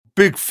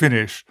Big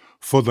Finish,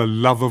 for the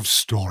love of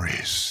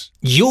stories.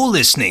 You're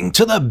listening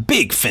to the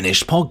Big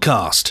Finish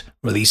podcast.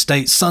 Release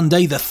date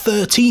Sunday the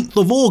 13th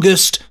of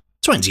August,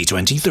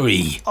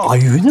 2023. Are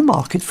you in the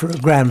market for a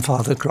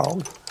grandfather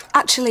clock?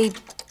 Actually,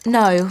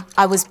 no.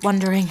 I was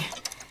wondering.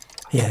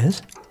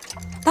 Yes?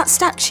 That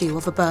statue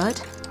of a bird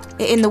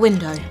in the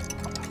window.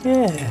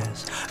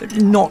 Yes.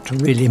 Not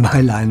really my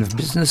line of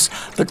business,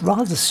 but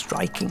rather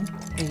striking.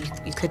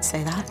 You could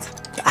say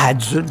that.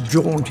 Adds a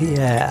jaunty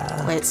air.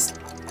 Well, it's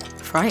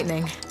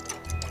frightening.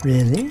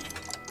 Really?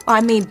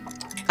 I mean,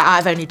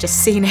 I've only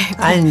just seen it.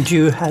 And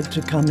you had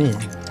to come in?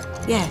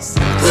 Yes.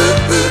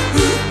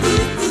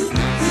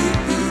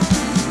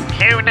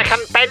 Nick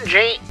and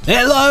Benji.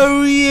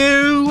 Hello,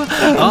 you!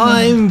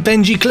 I'm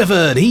Benji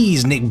Clifford.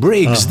 He's Nick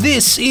Briggs.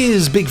 This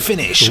is Big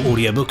Finish.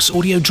 Audiobooks,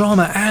 audio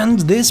drama, and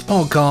this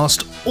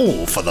podcast,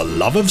 all for the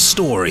love of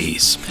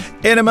stories.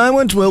 In a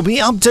moment, we'll be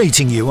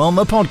updating you on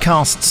the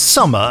podcast's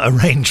summer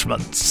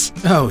arrangements.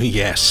 Oh,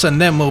 yes, and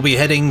then we'll be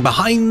heading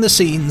behind the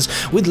scenes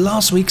with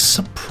last week's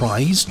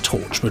surprise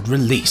Torchwood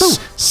release,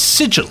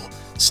 Sigil,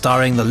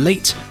 starring the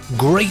late,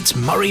 great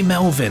Murray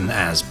Melvin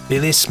as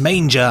Billis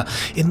Manger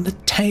in the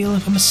tale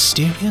of a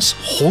mysterious,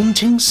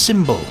 haunting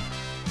symbol.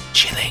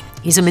 Chilling.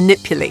 He's a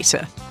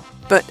manipulator.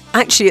 But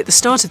actually at the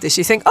start of this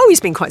you think, oh,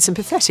 he's been quite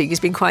sympathetic, he's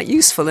been quite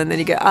useful, and then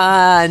you go,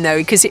 no,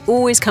 because it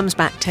always comes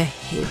back to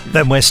him.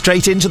 Then we're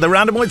straight into the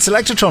Randomoid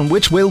Selectron,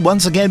 which will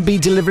once again be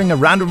delivering a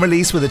random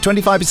release with a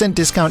 25%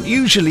 discount,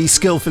 usually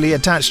skillfully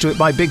attached to it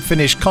by Big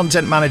Finish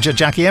content manager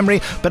Jackie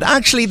Emery. But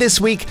actually this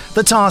week,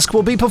 the task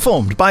will be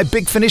performed by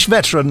Big Finish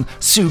veteran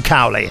Sue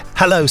Cowley.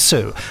 Hello,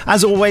 Sue.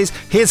 As always,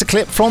 here's a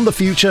clip from the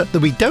future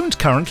that we don't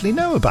currently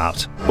know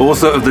about.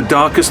 Author of the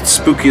darkest,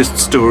 spookiest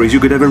stories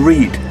you could ever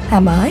read.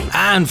 Am I?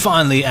 And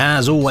finally,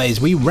 as always,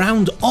 we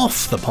round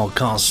off the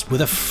podcast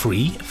with a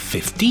free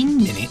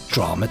 15-minute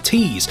drama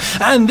tease.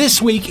 And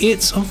this week,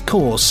 it's, of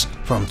course,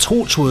 from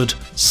Torchwood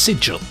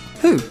Sigil.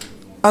 Who?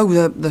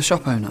 Oh, the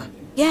shop owner.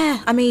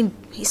 Yeah, I mean,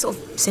 he's sort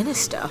of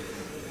sinister.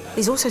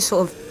 He's also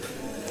sort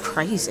of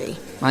crazy.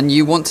 And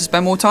you want to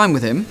spend more time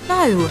with him?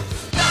 No.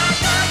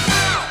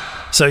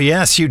 So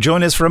yes, you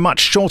join us for a much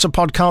shorter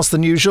podcast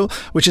than usual,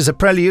 which is a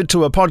prelude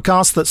to a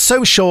podcast that's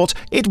so short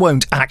it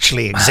won't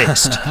actually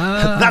exist.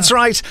 That's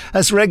right,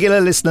 as regular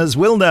listeners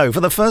will know,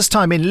 for the first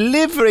time in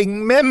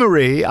living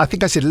memory, I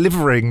think I said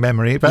livering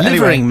memory, but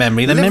Livering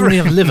memory, the memory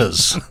of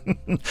livers.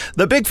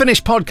 The Big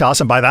Finish podcast,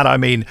 and by that I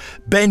mean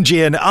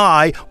Benji and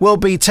I, will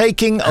be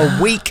taking a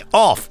week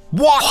off.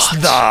 What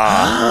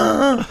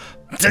the...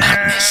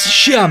 Madness,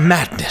 sheer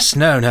madness.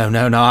 No,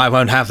 I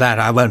won't have that,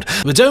 I won't.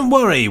 But don't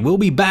worry, we'll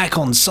be back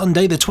on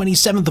Sunday the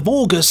 27th of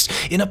August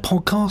in a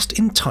podcast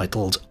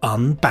entitled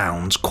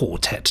Unbound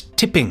Quartet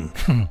Tipping.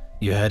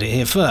 You heard it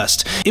here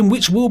first, in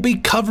which we'll be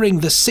covering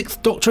the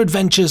 6th Doctor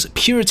Adventures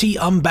Purity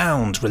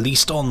Unbound,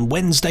 released on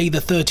Wednesday the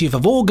 30th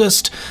of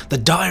August, The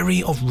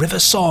Diary of River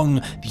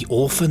Song, The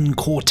Orphan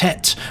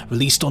Quartet,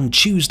 released on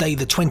Tuesday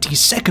the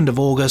 22nd of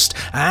August,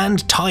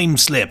 and Time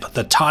Slip,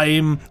 The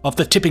Time of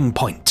the Tipping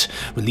Point,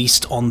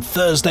 released on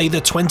Thursday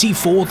the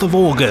 24th of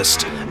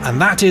August. And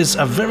that is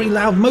a very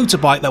loud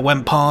motorbike that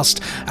went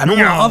past, and all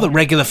our other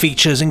regular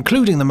features,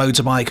 including the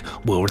motorbike,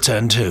 will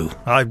return too.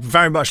 I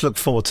very much look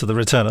forward to the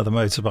return of the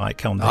motorbike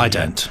on the, I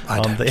don't.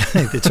 On the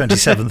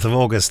 27th of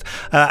August.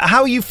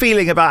 How are you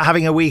feeling about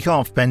having a week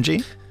off,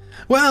 Benji?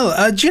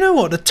 Well, do you know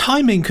what? The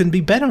timing couldn't be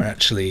better,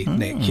 actually,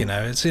 Nick. You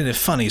know, it's in a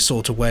funny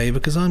sort of way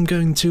because I'm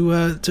going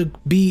to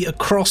be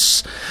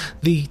across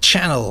the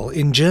channel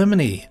in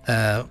Germany.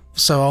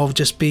 So I'll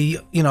just be,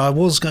 I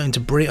was going to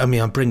bring,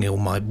 I'm bringing all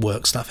my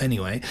work stuff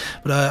anyway,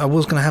 but I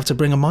was going to have to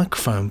bring a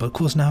microphone, but of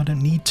course now I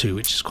don't need to,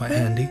 which is quite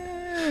handy.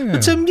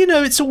 But,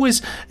 it's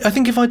always, I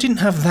think if I didn't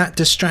have that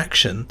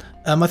distraction,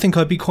 I think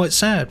I'd be quite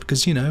sad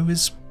because,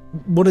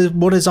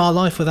 what is our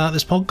life without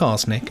this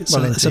podcast, Nick?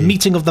 It's a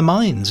meeting of the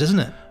minds, isn't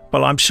it?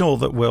 Well, I'm sure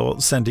that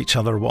we'll send each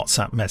other a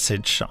WhatsApp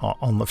message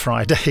on the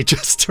Friday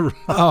just to...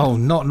 Oh,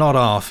 not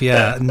half,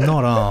 yeah,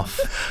 not half.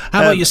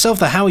 How about yourself,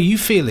 though? How are you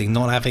feeling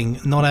not having a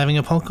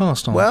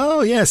podcast on?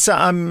 Well, yes,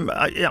 I'm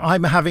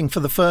having,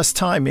 for the first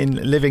time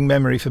in living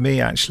memory for me,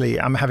 actually,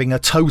 I'm having a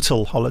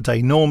total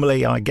holiday.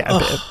 Normally, I get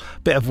a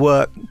bit of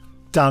work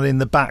done in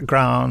the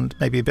background,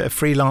 maybe a bit of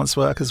freelance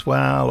work as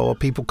well, or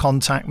people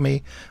contact me.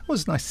 It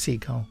was a nice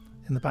seagull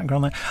in the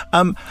background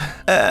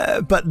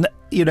there. But,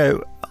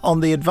 on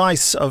the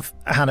advice of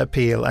Hannah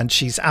Peel, and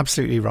she's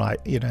absolutely right,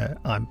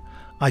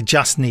 I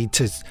just need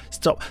to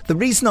stop. The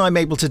reason I'm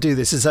able to do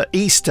this is at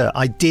Easter,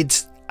 I did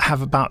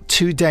have about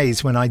 2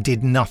 days when I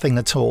did nothing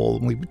at all.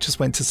 We just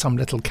went to some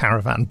little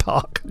caravan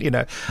park,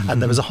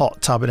 and there was a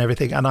hot tub and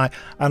everything. And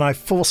I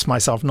forced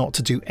myself not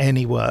to do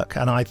any work.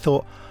 And I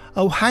thought,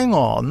 oh, hang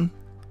on.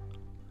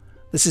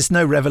 This is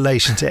no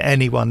revelation to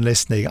anyone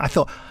listening. I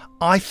thought,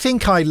 I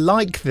think I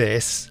like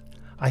this.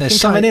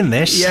 There's something in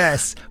this.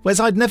 Yes. Whereas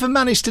I'd never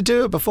managed to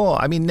do it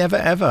before. I mean, never,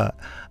 ever.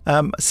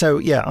 So,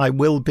 yeah, I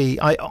will be.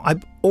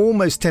 I'm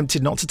almost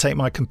tempted not to take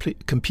my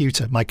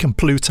computer,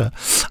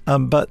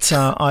 but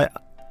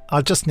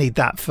I just need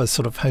that for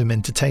sort of home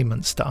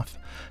entertainment stuff.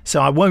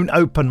 So I won't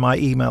open my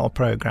email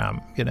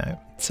program,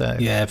 So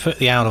Yeah, put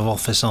the out of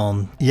office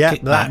on. Yeah,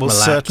 kick that back, will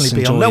relax, certainly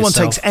be on. enjoy No one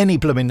yourself. takes any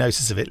blooming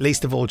notice of it,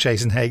 least of all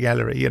Jason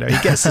Haig-Ellery. He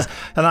gets this,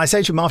 and I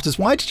say to him afterwards,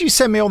 "Why did you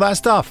send me all that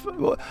stuff?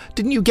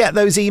 Didn't you get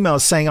those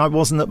emails saying I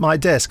wasn't at my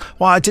desk?"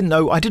 "Well, I didn't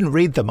know. I didn't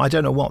read them. I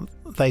don't know what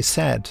they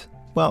said."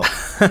 "Well,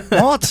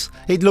 what?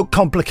 It looked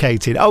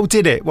complicated." "Oh,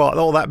 did it? What?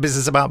 All that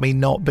business about me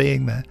not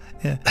being there?"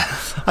 Yeah.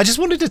 I just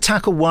wanted to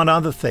tackle one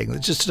other thing.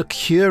 That's just a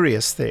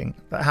curious thing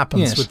that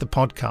happens with the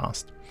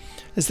podcast.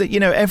 Is that,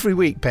 every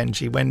week,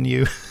 Benji, when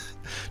you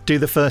do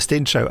the first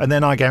intro and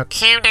then I go,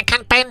 Kunik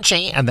and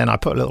Benji. and then I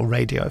put a little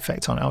radio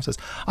effect on it afterwards.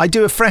 I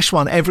do a fresh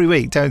one every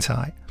week, don't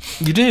I?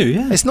 You do,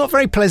 yeah. It's not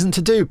very pleasant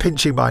to do,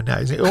 pinching my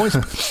nose. It always,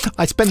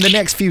 I spend the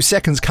next few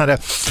seconds kind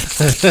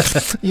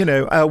of,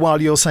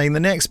 while you're saying the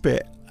next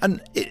bit.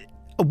 And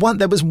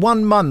there was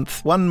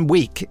 1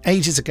 week,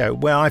 ages ago,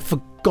 where I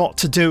forgot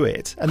to do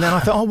it. And then I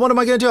thought, what am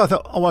I going to do? I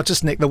thought, I'll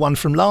just nick the one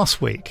from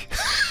last week.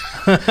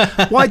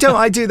 Why don't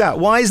I do that?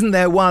 Why isn't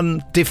there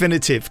one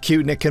definitive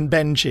Kunik and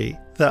Benji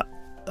that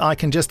I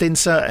can just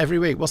insert every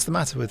week? What's the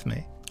matter with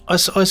me? I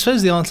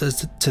suppose the answer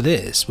to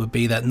this would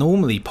be that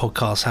normally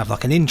podcasts have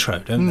like an intro,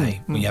 don't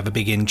they? When you have a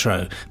big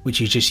intro, which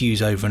you just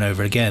use over and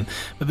over again.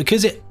 But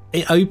because it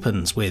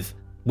opens with,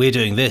 we're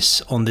doing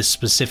this on this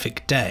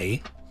specific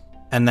day,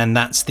 and then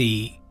that's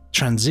the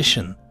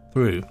transition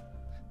through,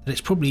 that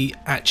it's probably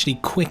actually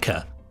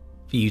quicker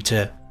for you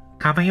to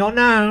Cover your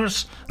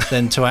nose.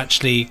 than to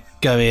actually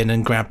go in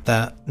and grab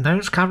that.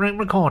 Nose covering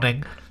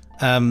recording.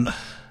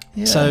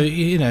 Yeah. So,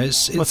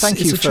 it's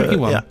Thank it's you a tricky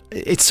one. Yeah,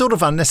 it's sort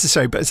of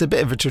unnecessary, but it's a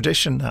bit of a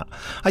tradition now.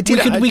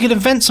 We could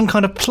invent some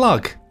kind of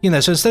plug, so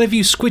instead of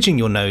you squidging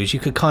your nose,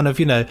 you could kind of,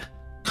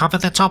 Cover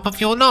the top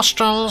of your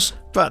nostrils.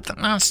 But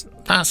That's.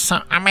 I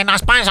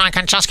suppose I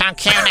can just go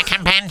Kunik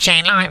and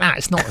Benji like that.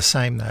 it's not the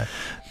same, though.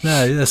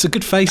 no, that's a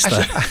good face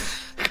though.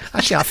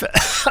 Actually, I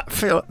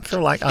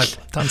feel like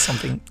I've done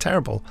something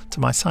terrible to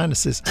my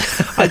sinuses.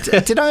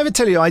 Did I ever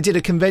tell you I did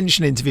a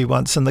convention interview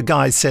once, and the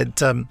guy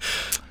said,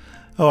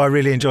 I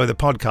really enjoy the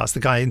podcast, the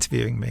guy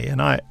interviewing me,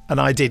 and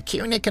I did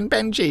Kunik and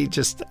Benji,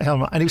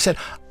 and he said,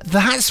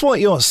 "That's what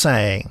you're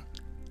saying."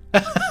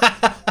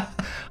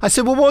 I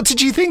said, "Well, what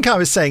did you think I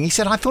was saying?" He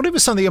said, "I thought it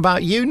was something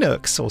about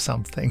eunuchs or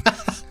something."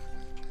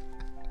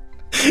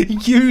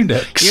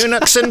 Eunuchs.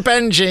 Eunuchs and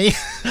Benji.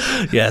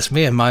 Yes,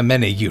 me and my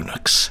many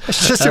eunuchs.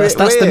 It's just a bit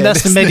that's weird, the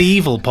isn't it?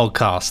 medieval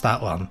podcast,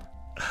 that one.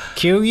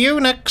 Cue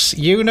eunuchs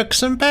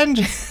and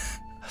Benji.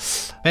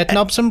 Bed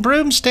knobs and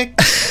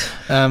broomsticks.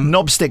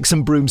 Knobsticks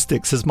and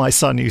broomsticks, as my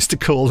son used to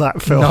call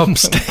that film.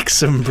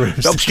 Knobsticks and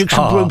broomsticks. Knobsticks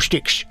and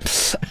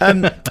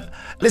broomsticks.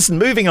 Listen,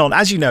 moving on.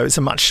 As you know, it's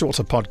a much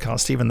shorter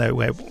podcast, even though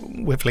we're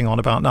whiffling on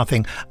about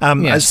nothing.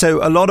 Yes. So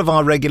a lot of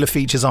our regular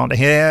features aren't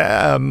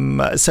here.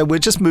 So we'll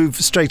just move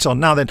straight on.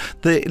 Now then,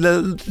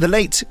 the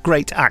late,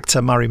 great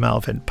actor Murray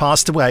Melvin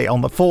passed away on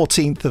the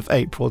 14th of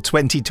April,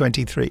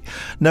 2023.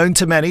 Known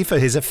to many for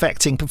his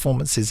affecting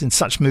performances in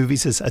such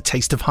movies as A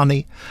Taste of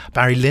Honey,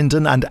 Barry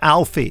Lyndon and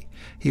Alfie.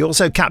 He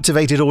also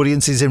captivated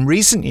audiences in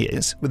recent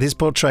years with his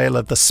portrayal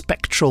of the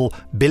spectral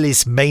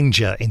Billis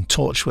Manger in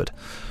Torchwood.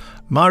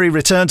 Murray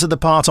returned to the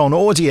part on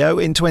audio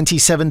in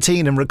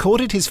 2017 and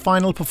recorded his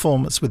final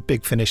performance with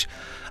Big Finish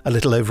a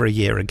little over a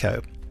year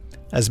ago.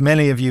 As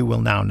many of you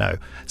will now know,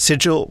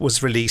 Sigil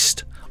was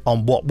released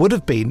on what would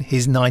have been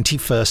his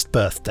 91st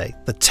birthday,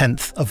 the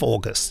 10th of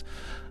August.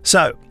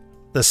 So,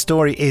 the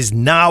story is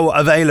now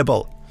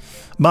available.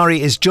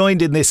 Murray is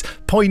joined in this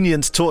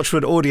poignant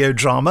Torchwood audio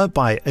drama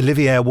by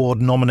Olivier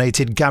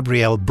Award-nominated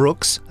Gabrielle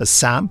Brooks as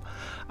Sam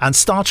and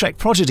Star Trek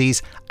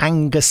prodigies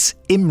Angus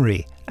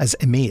Imrie as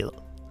Emile.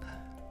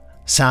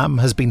 Sam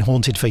has been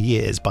haunted for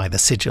years by the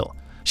sigil.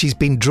 She's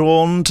been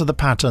drawn to the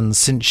pattern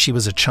since she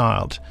was a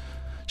child.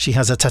 She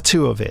has a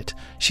tattoo of it.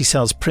 She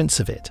sells prints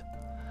of it.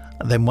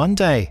 And then one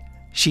day,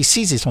 she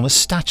sees it on a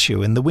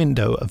statue in the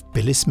window of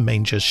Billis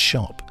Manger's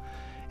shop.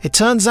 It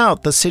turns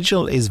out the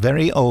sigil is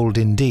very old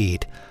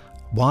indeed.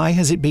 Why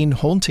has it been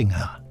haunting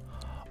her?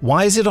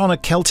 Why is it on a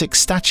Celtic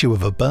statue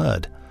of a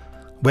bird?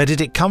 Where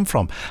did it come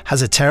from?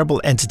 Has a terrible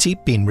entity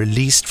been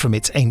released from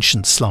its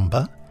ancient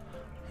slumber?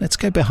 Let's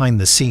go behind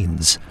the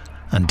scenes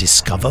and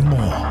discover more.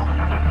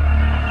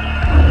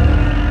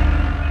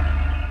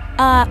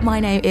 My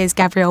name is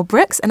Gabrielle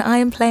Brooks and I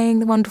am playing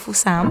the wonderful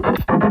Sam.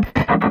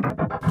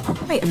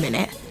 Wait a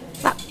minute.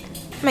 That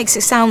makes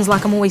it sound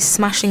like I'm always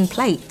smashing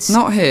plates.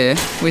 Not here.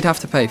 We'd have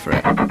to pay for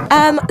it.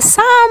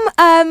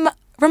 Sam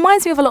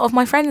reminds me of a lot of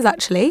my friends,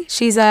 actually.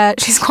 She's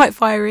quite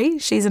fiery.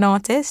 She's an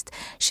artist.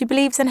 She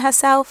believes in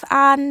herself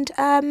and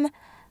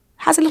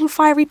has a little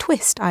fiery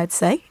twist, I'd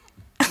say.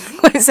 I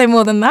won't say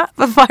more than that,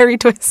 but fiery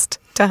twist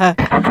to her.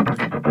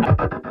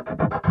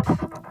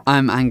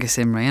 I'm Angus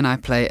Imrie and I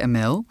play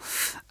Emile.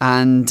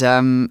 And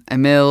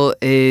Emile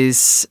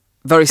is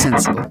very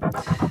sensible.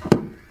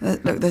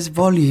 Look, there's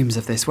volumes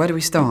of this. Where do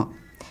we start?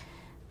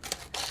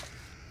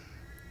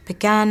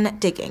 Began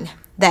digging.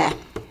 There.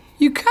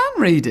 You can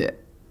read it.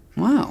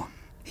 Wow.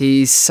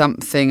 He's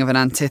something of an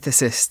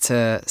antithesis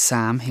to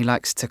Sam. He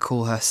likes to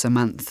call her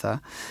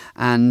Samantha,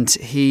 and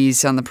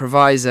he's on the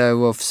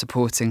proviso of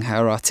supporting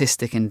her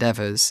artistic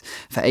endeavours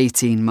for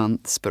 18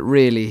 months, but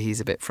really he's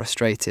a bit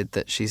frustrated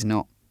that she's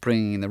not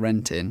bringing the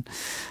rent in,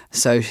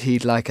 so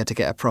he'd like her to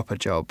get a proper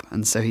job,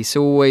 and so he's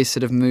always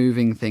sort of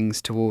moving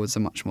things towards a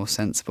much more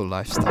sensible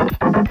lifestyle.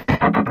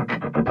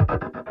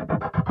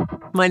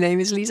 My name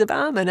is Lisa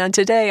Bauman, and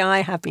today I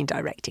have been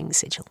directing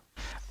Sigil.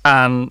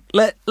 And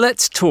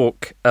let's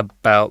talk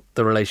about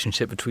the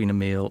relationship between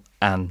Emil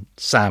and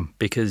Sam,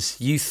 because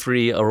you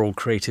three are all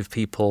creative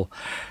people.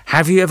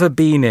 Have you ever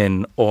been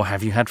in, or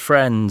have you had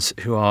friends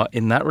who are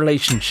in that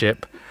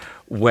relationship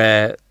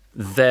where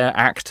they're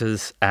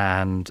actors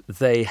and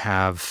they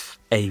have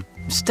a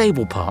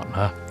stable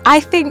partner?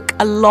 I think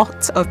a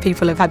lot of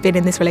people who have been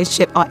in this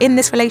relationship are in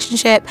this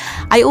relationship.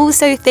 I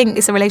also think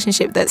it's a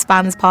relationship that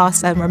spans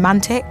past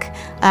romantic.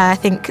 I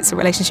think it's a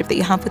relationship that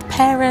you have with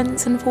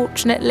parents,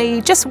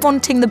 unfortunately, just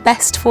wanting the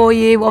best for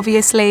you,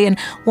 obviously, and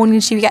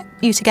wanting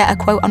you to get a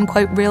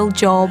quote-unquote real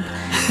job,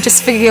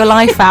 just figure your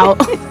life out.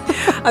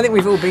 I think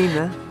we've all been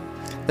there.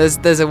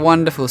 There's a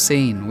wonderful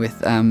scene with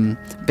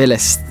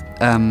Billis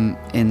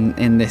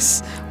in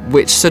this,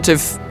 which sort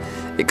of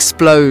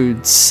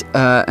explodes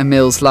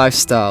Emil's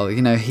lifestyle.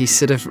 You know, he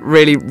sort of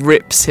really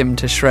rips him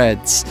to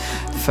shreds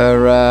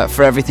for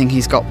everything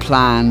he's got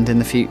planned in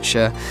the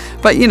future.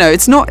 But you know,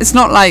 it's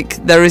not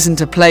like there isn't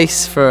a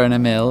place for an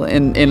Emil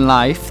in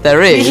life.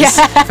 There is,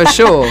 for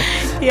sure.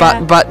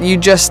 Yeah. But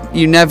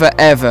you never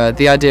ever,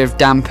 the idea of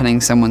dampening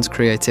someone's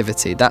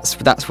creativity,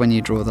 that's when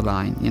you draw the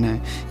line. You know,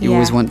 you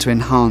always want to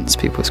enhance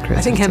people's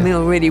creativity. I think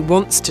Emil really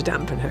wants to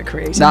dampen her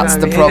creativity. That's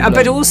the problem.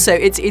 But also,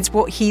 it's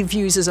what he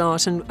views as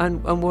art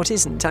and what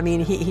isn't. I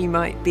mean, he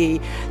might be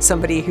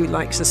somebody who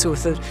likes a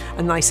sort of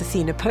a nice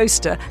Athena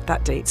poster.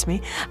 That dates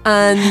me.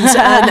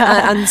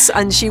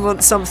 And she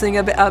wants something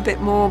a bit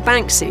more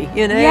Banksy.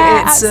 You know,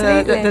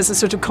 absolutely. There's a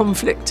sort of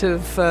conflict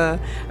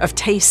of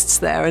tastes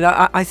there, and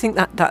I think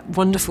that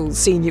wonderful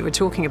scene you were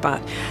talking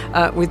about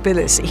with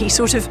Billis, he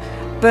sort of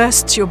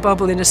bursts your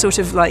bubble in a sort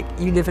of like,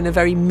 you live in a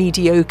very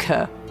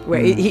mediocre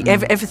way.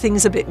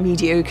 Everything's a bit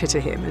mediocre to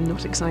him and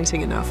not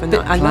exciting enough, and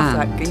I love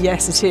that.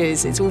 Yes, it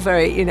is. It's all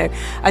very, you know,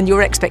 and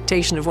your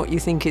expectation of what you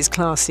think is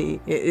classy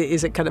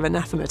is a kind of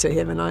anathema to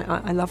him, and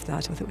I love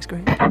that. I thought it was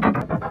great.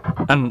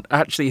 And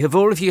actually, have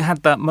all of you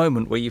had that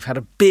moment where you've had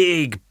a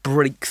big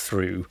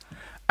breakthrough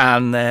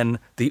and then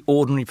the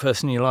ordinary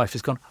person in your life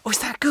has gone, oh, is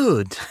that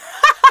good?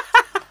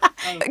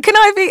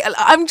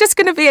 I'm just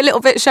going to be a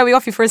little bit showy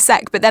off you for a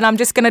sec, but then I'm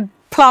just going to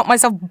plant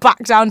myself back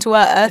down to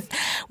earth.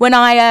 When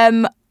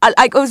I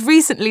was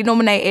recently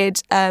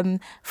nominated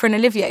for an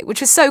Olivier,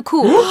 which was so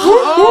cool.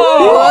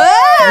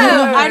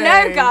 I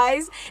know,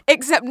 guys,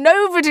 except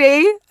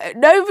nobody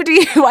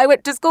who I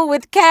went to school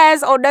with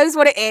cares or knows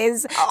what it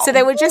is. So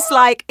they were just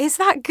like, is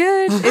that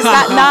good? Is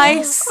that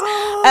nice?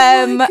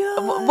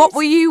 What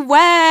will you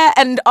wear?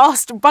 And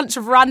asked a bunch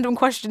of random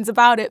questions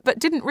about it, but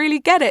didn't really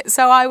get it.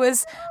 So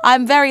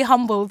I'm very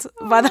humbled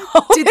by the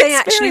whole Did they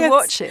experience. actually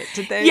watch it?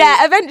 Did they?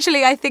 Yeah,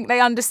 eventually I think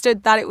they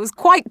understood that it was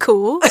quite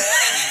cool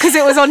because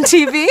it was on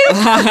TV.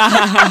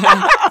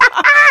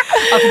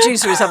 Our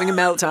producer is having a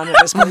meltdown at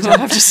this point, I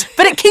have to say.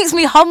 But it keeps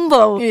me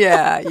humble.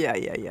 Yeah.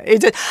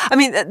 I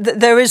mean,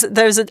 there's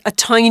a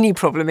tiny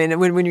problem in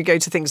when you go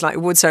to things like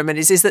award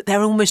ceremonies, is that there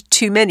are almost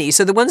too many.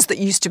 So the ones that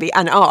used to be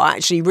and are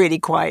actually really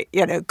quite,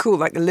 you know, cool,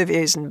 like the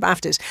Oliviers and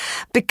BAFTAs,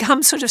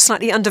 become sort of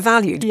slightly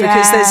undervalued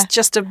because there's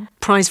just a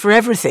prize for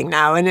everything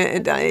now, and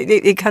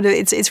it kind of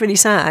it's really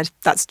sad.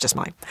 That's just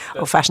my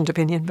old-fashioned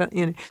opinion, but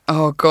you know.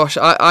 Oh gosh,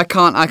 I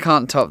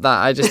can't top that.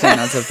 I just think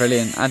that's a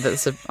brilliant.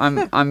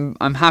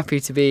 I'm happy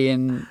to be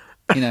in,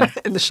 you know,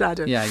 in the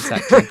shadow. Yeah,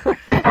 exactly.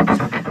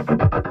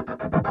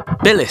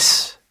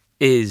 Billis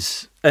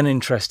is an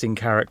interesting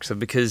character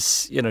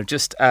because, you know,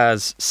 just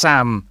as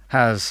Sam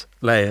has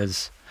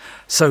layers,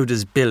 so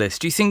does Billis.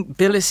 Do you think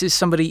Billis is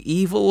somebody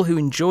evil who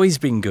enjoys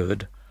being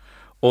good,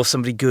 or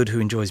somebody good who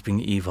enjoys being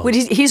evil? Well,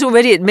 he's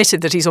already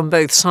admitted that he's on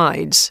both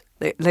sides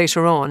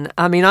later on.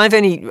 I mean, I've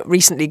only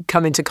recently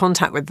come into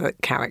contact with the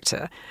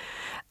character,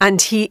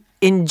 and he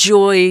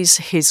enjoys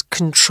his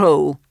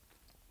control.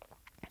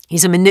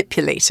 He's a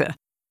manipulator.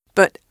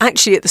 But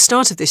actually, at the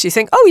start of this, you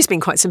think, oh, he's been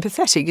quite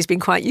sympathetic, he's been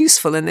quite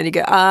useful. And then you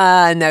go,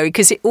 no,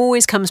 because it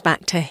always comes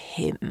back to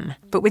him.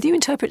 But whether you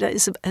interpret that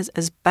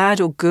as bad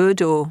or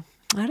good, or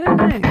I don't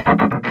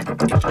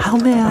know. How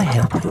may I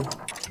help you?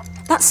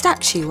 That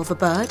statue of a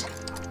bird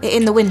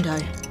in the window.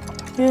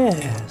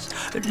 Yes.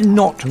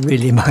 Not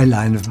really my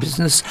line of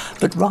business,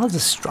 but rather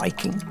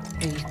striking.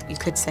 You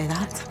could say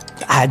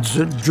that. Adds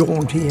a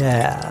jaunty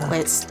air. Well,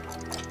 it's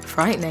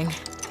frightening.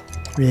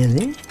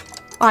 Really?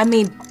 I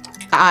mean,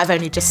 I've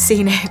only just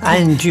seen it.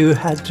 And you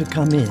had to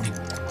come in?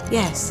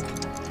 Yes.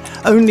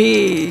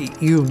 Only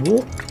you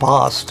walked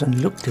past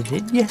and looked at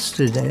it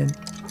yesterday.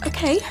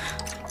 Okay,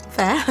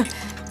 fair.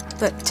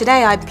 But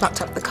today I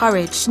plucked up the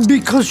courage.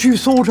 Because you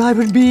thought I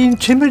would be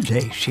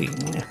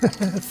intimidating.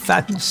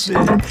 Fancy.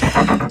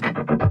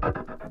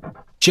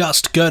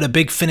 Just go to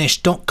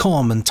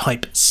bigfinish.com and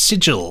type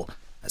Sigil.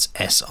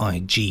 that's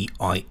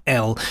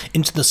Sigil,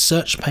 into the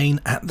search pane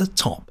at the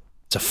top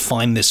to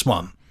find this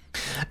one.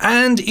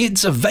 And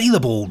it's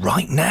available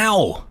right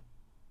now.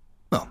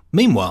 Well,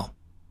 meanwhile,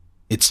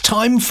 it's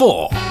time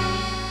for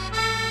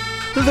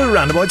the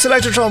Randomoid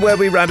Selectron, where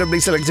we randomly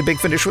select a Big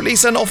Finish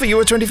release and offer you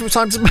a 24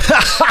 times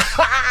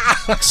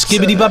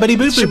skibbity bubbity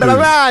boo boo boo.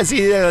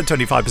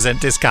 25%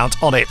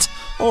 discount on it,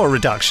 or a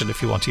reduction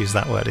if you want to use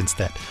that word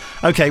instead.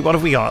 Okay, what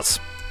have we got?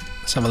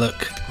 Let's have a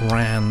look.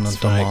 Randomoid.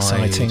 Very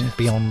exciting.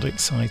 Beyond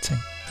exciting.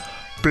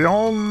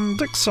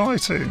 Beyond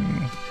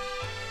exciting.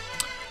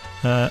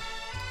 Come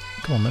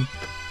on then.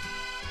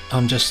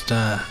 I'm just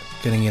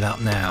getting it up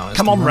now.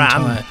 Come on,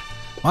 Ran.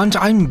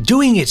 I'm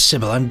doing it,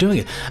 Sybil. I'm doing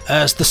it.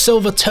 It's the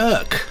Silver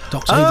Turk.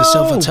 Doctor Who, the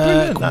Silver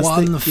Turk,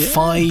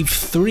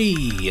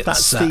 153.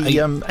 That's the Eighth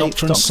Doctor and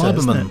Doctor,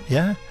 Cyberman.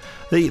 Yeah.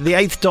 The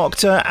Eighth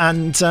Doctor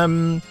and,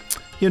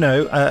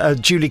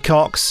 Julie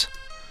Cox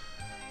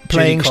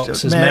playing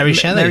Cox as Mary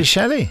Shelley. Mary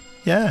Shelley,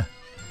 yeah.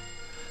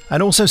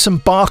 And also some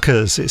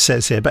Barkers, it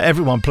says here, but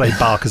everyone played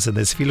Barkers in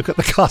this. If you look at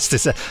the cast,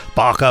 it's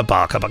Barker.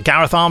 But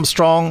Gareth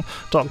Armstrong,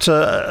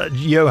 Dr.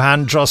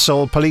 Johan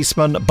Drossel,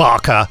 Policeman,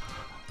 Barker.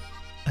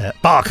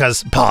 Barker.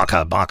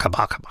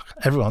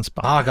 Everyone's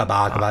Barker.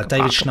 Barker.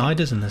 David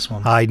Schneider's in this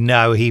one. I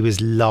know, he was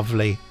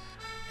lovely.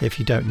 If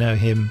you don't know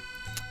him,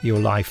 your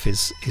life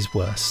is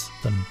worse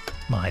than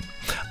mine.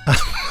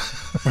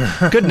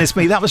 Goodness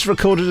me, that was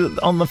recorded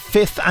on the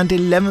 5th and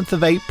 11th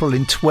of April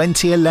in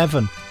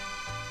 2011.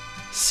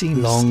 Seems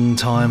long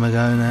time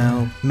ago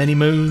now. Many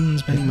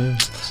moons.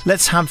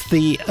 Let's have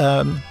the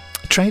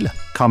trailer.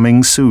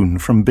 Coming soon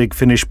from Big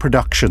Finish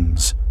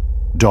Productions,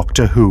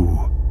 Doctor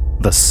Who,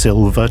 the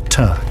Silver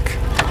Turk.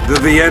 The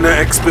Vienna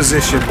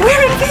Exposition.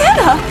 We're in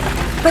Vienna!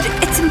 But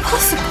it's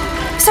impossible.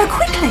 So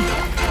quickly.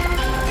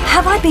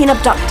 Have I been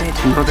abducted?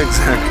 Not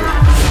exactly.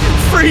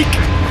 Freak!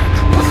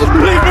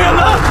 Leave me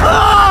alone!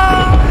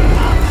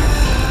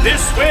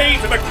 This way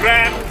to the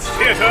Grand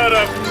Theatre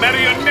of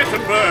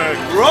Marionettenburg.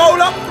 Roll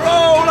up!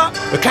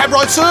 A cab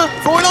ride, sir?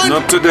 Fräulein?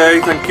 Not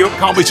today, thank you.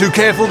 Can't be too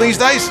careful these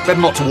days.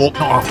 Better not to walk,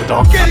 not after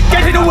dark.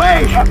 Get it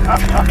away!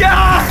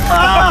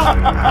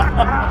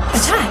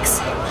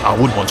 Attacks? I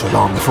wouldn't want to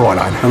alarm the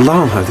Fräulein.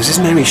 Alarm her. This is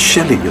Mary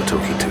Shelley you're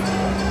talking to.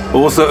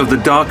 Author of the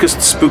darkest,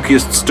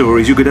 spookiest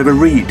stories you could ever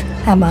read.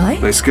 Am I?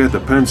 They scared the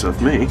pants off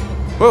me.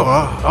 Well,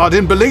 I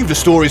didn't believe the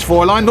stories,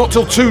 Fräulein, not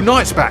till 2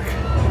 nights back.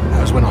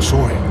 That was when I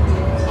saw it.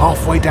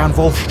 Halfway down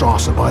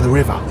Wolfstrasse by the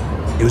river.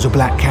 It was a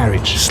black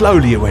carriage.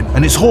 Slowly it went,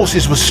 and its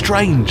horses were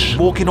strange,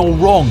 walking all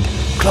wrong.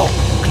 Clop,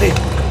 clip,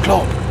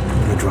 clop.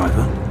 No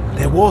driver?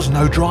 There was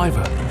no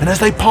driver. And as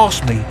they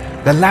passed me,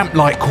 the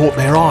lamplight caught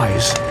their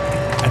eyes,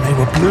 and they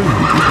were blue.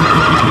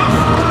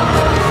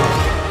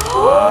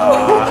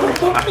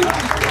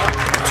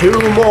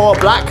 2 more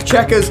black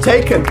checkers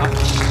taken.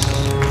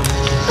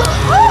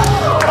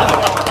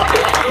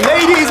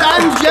 Ladies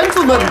and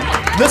gentlemen,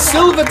 the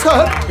Silver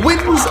Turk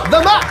wins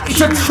the match. It's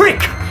a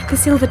trick. The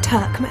Silver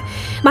Turk.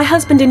 My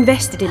husband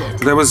invested in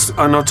it. There was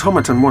an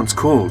automaton once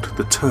called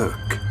the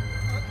Turk.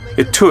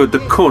 It toured the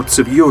courts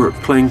of Europe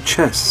playing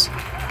chess.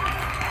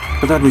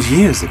 But that was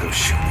years ago.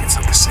 Surely it's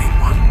not the same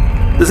one.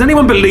 Does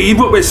anyone believe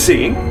what we're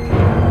seeing?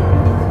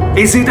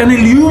 Is it an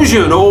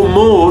illusion or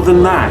more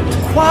than that?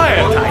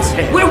 Quiet, I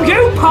say. Will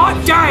you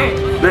part die?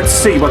 Let's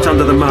see what's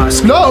under the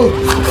mask. No!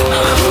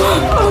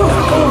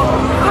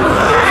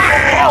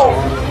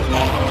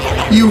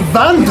 You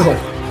vandal!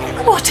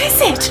 What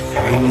is it?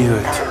 I knew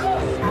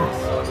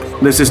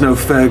it. This is no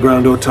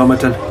fairground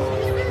automaton.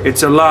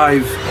 It's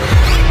alive.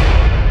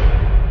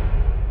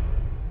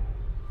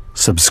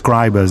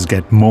 Subscribers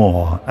get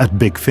more at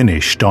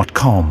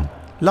bigfinish.com.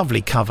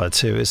 Lovely cover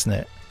too, isn't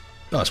it?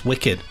 Oh, it's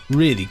wicked.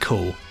 Really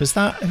cool. Was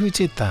that, who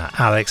did that?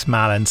 Alex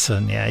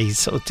Mallinson. Yeah, he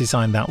sort of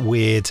designed that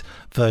weird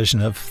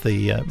version of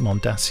the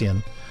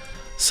Mondasian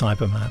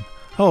Cyberman.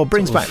 Oh, it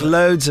brings back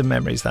loads of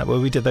memories, that, where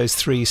we did those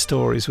 3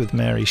 stories with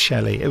Mary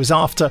Shelley. It was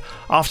after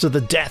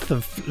the death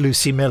of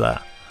Lucy Miller.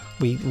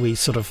 We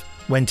sort of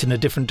went in a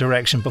different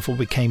direction before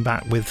we came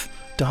back with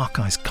Dark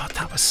Eyes. God,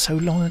 that was so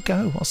long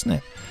ago, wasn't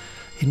it?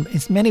 In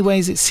many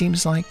ways, it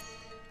seems like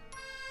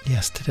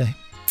yesterday.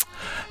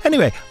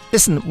 Anyway,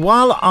 listen,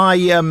 while I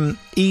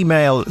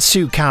email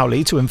Sue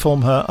Cowley to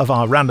inform her of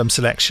our random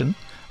selection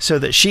so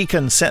that she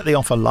can set the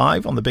offer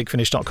live on the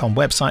bigfinish.com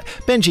website,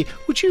 Benji,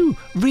 would you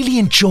really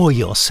enjoy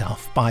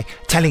yourself by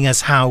telling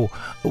us how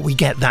we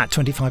get that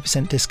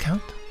 25%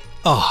 discount?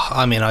 Oh,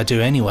 I mean, I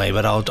do anyway,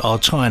 but I'll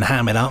try and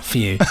ham it up for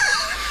you.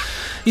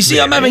 You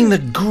see, I'm having the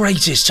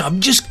greatest time.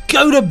 Just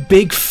go to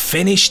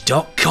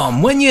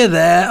bigfinish.com. When you're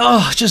there,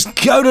 just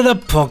go to the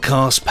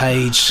podcast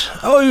page.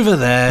 Over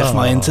there,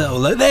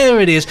 there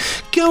it is.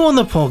 Go on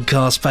the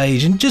podcast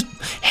page and just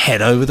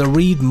head over to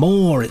read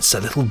more. It's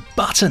a little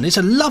button. It's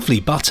a lovely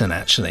button,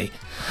 actually.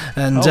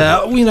 And,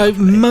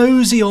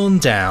 mosey on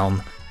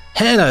down.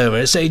 head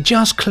over, say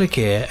just click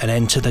here and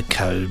enter the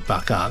code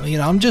back up.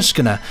 I'm just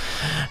gonna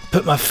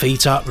put my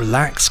feet up,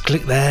 relax,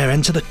 click there,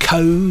 enter the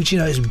code.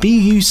 It's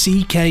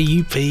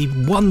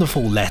BUCKUP,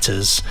 wonderful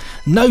letters,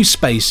 no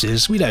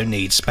spaces. We don't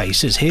need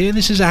spaces here.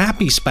 This is a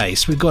happy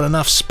space. We've got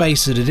enough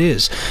space that it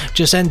is.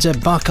 Just enter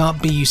buck up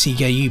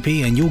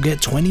BUCKUP and you'll get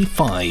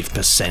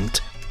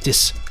 25%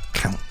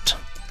 discount.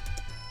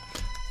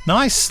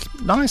 Nice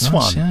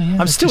one. Yeah,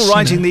 I'm still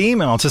writing the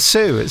email to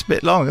Sue. It's a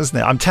bit long, isn't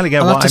it? I'm telling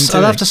her what I'm doing.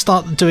 I'll have to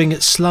start doing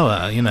it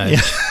slower,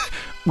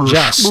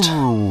 Just.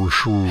 Then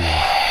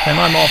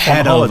I'm off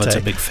on holiday.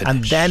 To Big Finish.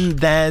 And then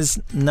there's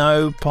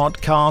no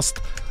podcast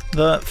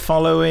the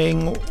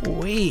following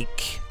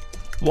week.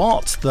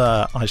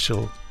 I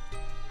shall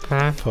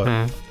put.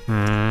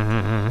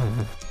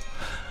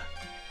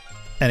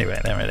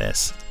 Anyway, there it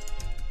is.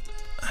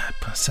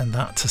 Send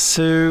that to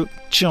Sue.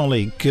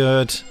 Jolly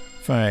good.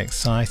 Very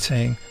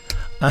exciting.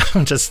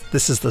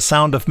 This is the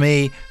sound of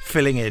me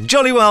filling in.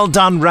 Jolly well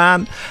done,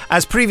 Ran.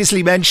 As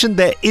previously mentioned,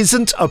 there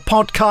isn't a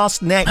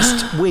podcast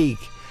next week.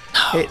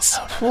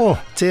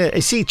 Oh dear.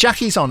 You see,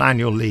 Jackie's on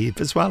annual leave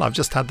as well. I've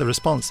just had the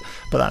response,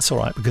 but that's all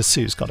right because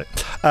Sue's got it.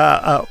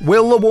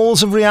 Will the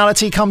walls of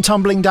reality come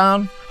tumbling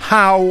down?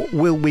 How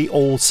will we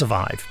all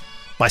survive?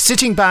 By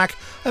sitting back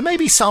and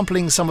maybe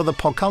sampling some of the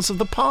podcasts of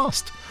the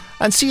past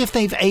and see if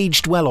they've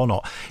aged well or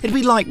not. It'd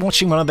be like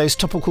watching one of those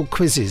topical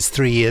quizzes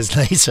 3 years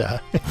later.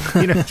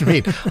 You know what I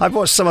mean? I've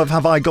watched some of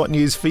Have I Got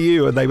News for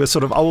You, and they were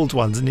sort of old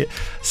ones, and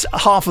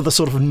half of the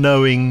sort of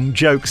knowing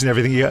jokes and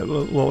everything, you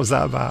go, what was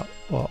that about?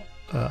 What?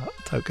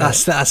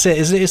 That's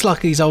it. It's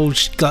like these old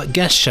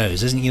guest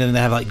shows, isn't it? They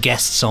have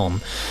guests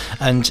on,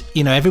 and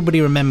everybody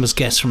remembers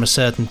guests from a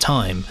certain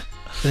time,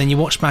 but then you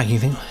watch back and you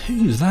think,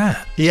 who's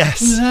that? Yes.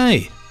 Who's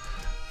they?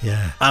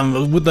 Yeah.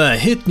 And with their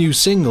hit new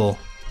single,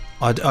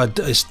 it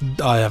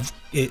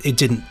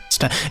didn't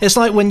stand. It's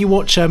like when you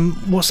watch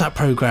what's that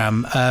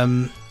program?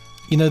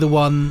 The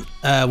one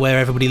where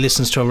everybody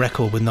listens to a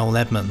record with Noel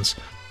Edmonds.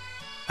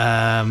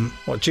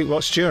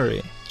 Jukebox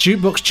Jury?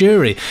 Jukebox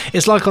Jury.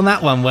 It's like on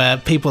that one where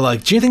people are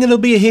like, do you think it'll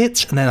be a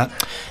hit? And they're like,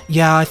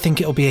 yeah, I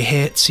think it'll be a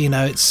hit.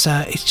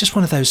 It's just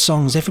one of those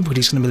songs.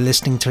 Everybody's going to be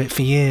listening to it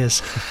for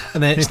years.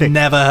 And then it's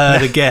never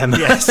heard again.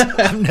 Yes,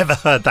 I've never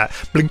heard that.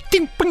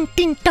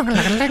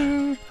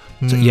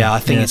 So, I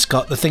think it's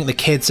got. I think the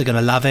kids are going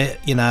to love it.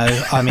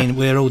 I mean,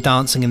 we're all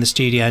dancing in the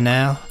studio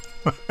now.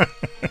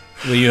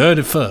 Well, you heard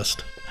it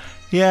first.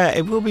 Yeah,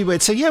 it will be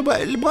weird. So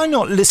why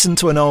not listen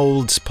to an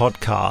old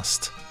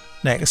podcast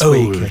next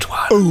week?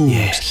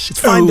 Yes,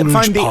 find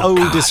the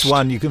oldest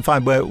one you can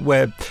find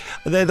where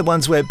they're the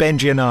ones where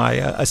Benji and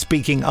I are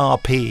speaking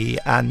RP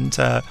and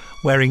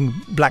wearing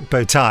black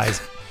bow ties.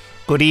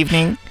 Good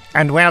evening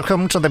and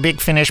welcome to the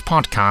Big Finish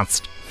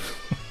podcast.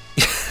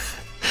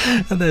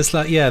 And there's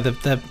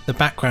the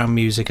background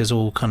music is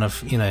all kind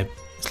of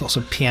it's lots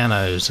of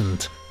pianos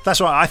and. That's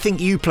right. I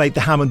think you played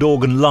the Hammond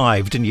organ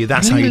live, didn't you?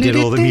 That's how you did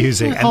all the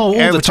music. And all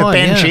over the time, to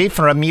Benji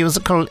for a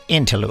musical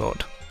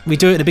interlude. We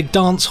do it in a big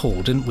dance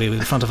hall, didn't we?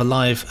 In front of a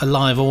live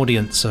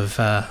audience of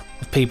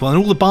people, and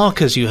all the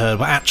barkers you heard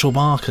were actual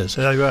barkers.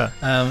 They were.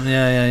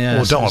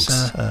 Yeah. Or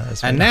dogs.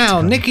 And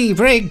now Nicky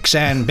Briggs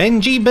and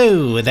Benji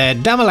Boo with their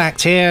double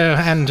act here,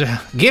 and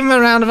give them a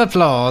round of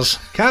applause.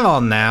 Come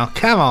on now,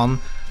 come on.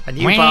 And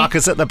you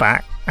barkers at the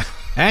back.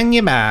 And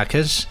you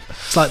barkers.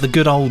 It's like the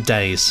good old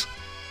days.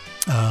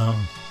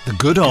 Oh. The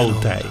good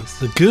old days.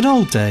 The good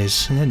old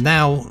days.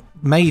 Now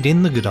made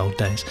in the good old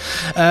days.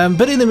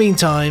 But in the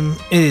meantime,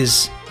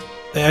 it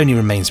only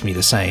remains me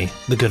to say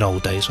the good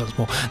old days once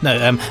more.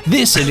 No,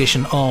 this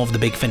edition of the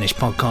Big Finish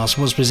podcast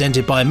was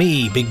presented by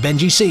me, Big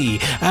Benji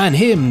C, and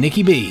him,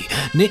 Nicky B.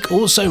 Nick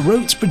also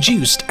wrote,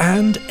 produced,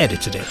 and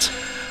edited it.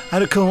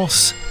 And of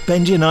course,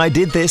 Benji and I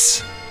did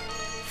this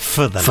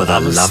for the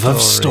love of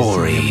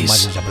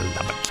stories.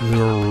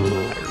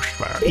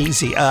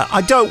 Easy.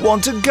 I don't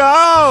want to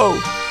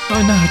go.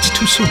 Oh no, it's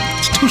too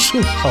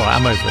soon. All right,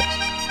 I'm over it.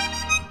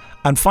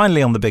 And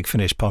finally on the Big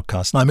Finish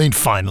podcast, and I mean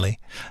finally,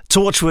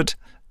 Torchwood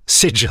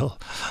Sigil,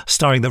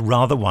 starring the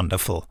rather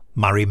wonderful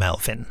Murray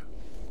Melvin.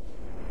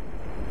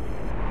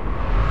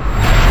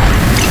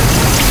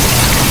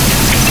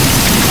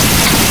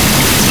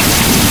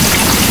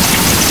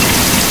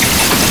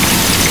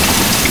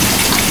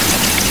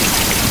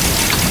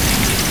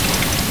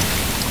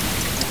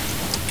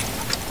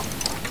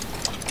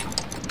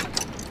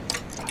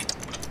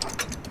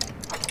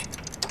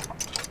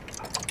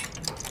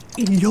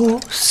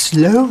 You're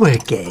slow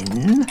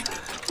again?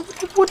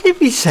 What did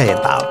we say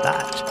about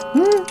that?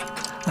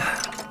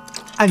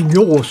 And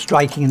you're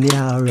striking the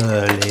hour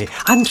early.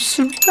 I'm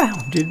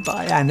surrounded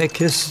by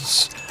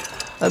anarchists.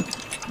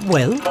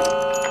 Well?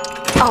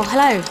 Oh,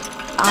 hello.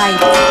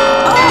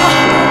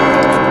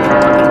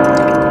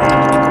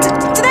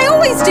 Do they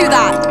always do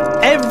that?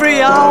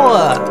 Every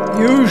hour,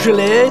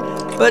 usually.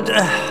 But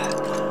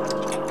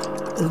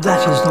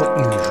that is not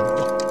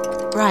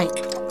usual.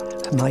 Right.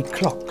 My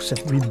clocks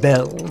have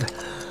rebelled.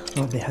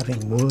 I'll be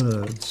having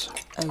words.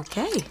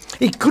 Okay.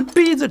 It could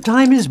be that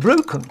time is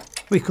broken.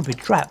 We could be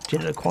trapped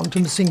in a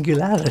quantum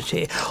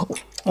singularity.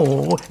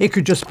 Or it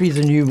could just be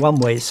the new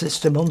one-way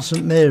system on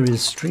St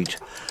Mary's Street.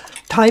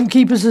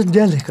 Timekeepers are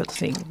delicate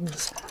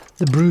things.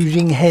 The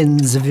brooding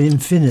hens of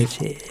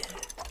infinity.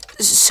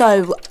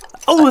 So...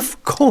 Oh,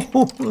 of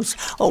course.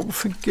 Oh,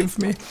 forgive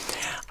me.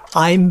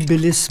 I'm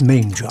Billis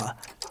Manger.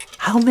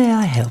 How may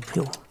I help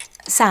you?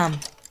 Sam.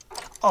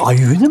 Are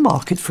you in the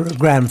market for a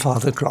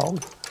grandfather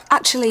grog?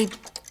 Actually,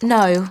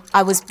 no.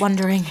 I was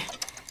wondering...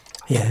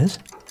 Yes?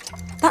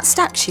 That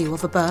statue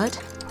of a bird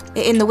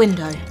in the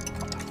window.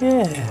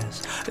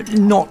 Yes.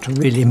 Not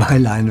really my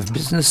line of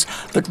business,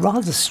 but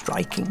rather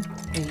striking.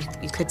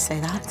 You could say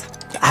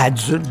that.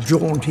 Adds a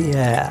jaunty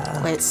air.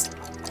 Well, it's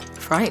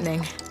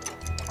frightening.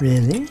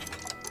 Really?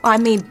 I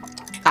mean,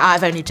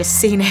 I've only just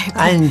seen it.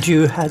 And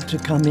you had to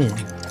come in?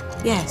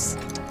 Yes.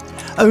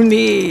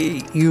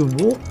 Only you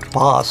walked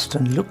past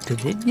and looked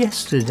at it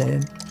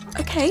yesterday.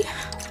 Okay,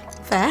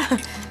 fair.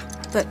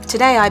 But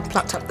today I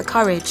plucked up the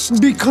courage.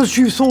 Because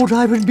you thought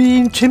I would be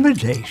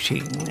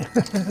intimidating.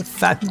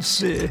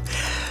 Fancy.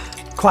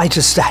 Quite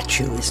a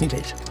statue, isn't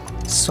it?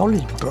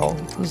 Solid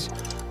bronze.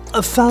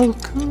 A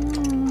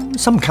falcon?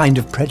 Some kind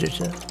of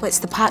predator. Well, it's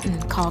the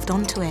pattern carved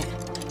onto it.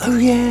 Oh,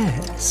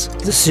 yes.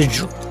 The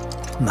sigil.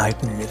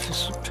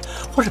 Magnificent.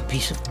 What a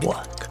piece of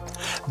work.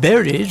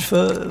 Buried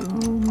for...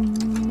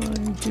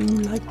 I do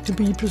like to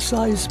be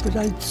precise, but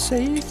I'd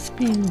say it's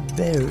been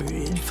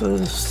buried for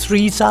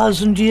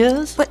 3,000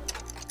 years. But...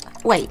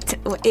 Wait,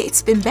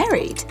 it's been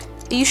buried?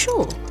 Are you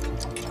sure?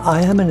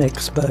 I am an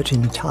expert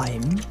in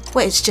time.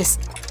 Well, it's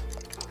just...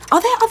 Are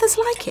there others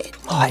like it?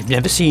 Oh, I've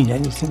never seen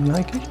anything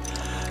like it.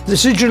 The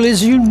sigil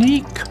is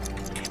unique.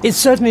 It's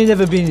certainly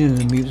never been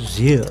in a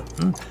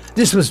museum.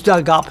 This was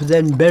dug up,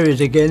 then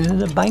buried again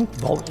in a bank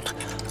vault,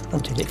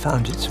 until it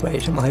found its way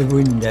to my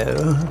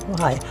window.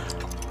 Why?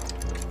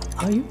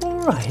 Are you all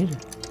right?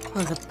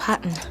 Well, the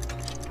pattern.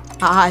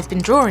 I've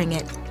been drawing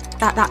it.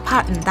 That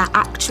pattern, that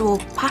actual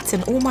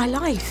pattern all my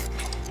life.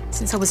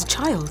 Since I was a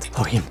child.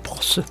 Oh,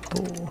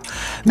 impossible.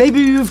 Maybe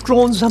you've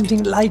drawn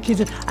something like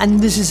it, and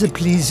this is a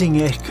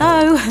pleasing echo.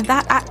 No,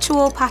 that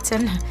actual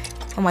pattern.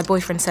 And my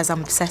boyfriend says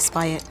I'm obsessed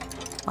by it.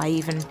 I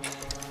even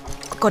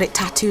got it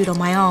tattooed on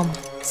my arm.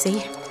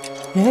 See?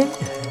 Yes.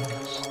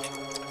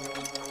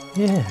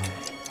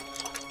 Yes.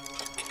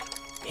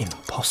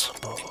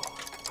 Impossible.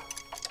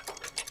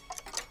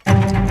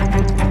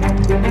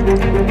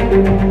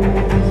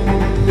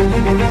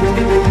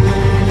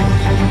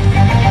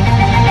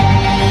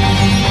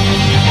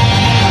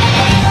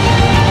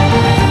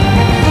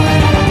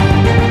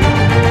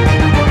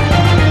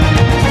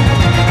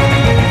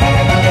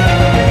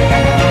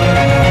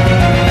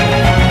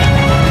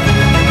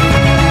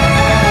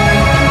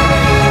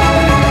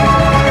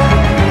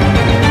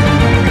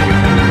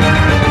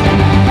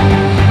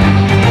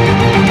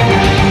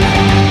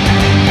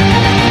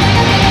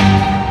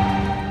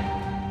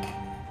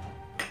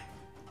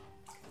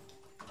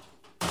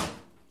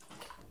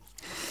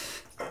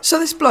 So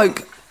this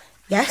bloke...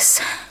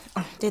 Yes.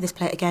 Oh, do this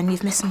plate again.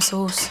 You've missed some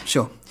sauce.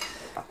 Sure.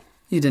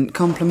 You didn't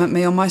compliment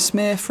me on my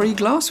smear-free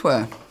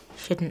glassware.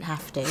 Shouldn't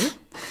have to.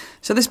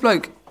 So this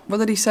bloke, what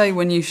did he say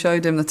when you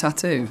showed him the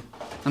tattoo?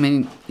 I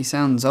mean, he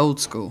sounds old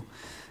school.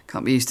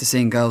 Can't be used to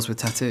seeing girls with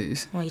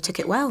tattoos. Well, you took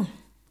it well.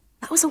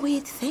 That was a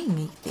weird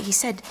thing. He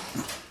said...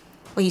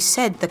 Well, you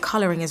said the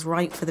colouring is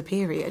right for the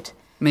period.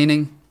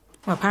 Meaning?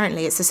 Well,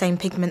 apparently it's the same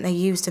pigment they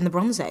used in the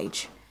Bronze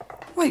Age.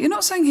 Wait, you're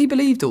not saying he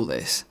believed all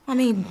this? I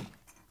mean,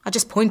 I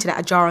just pointed at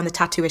a jar on the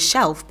tattooist's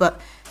shelf, but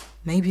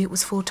maybe it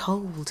was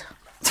foretold.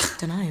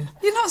 Dunno.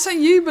 You're not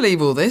saying you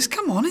believe all this?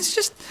 Come on, it's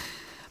just...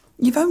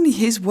 You've only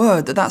his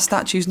word that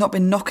statue's not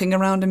been knocking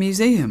around a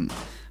museum,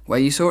 where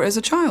you saw it as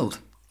a child.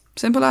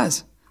 Simple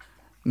as.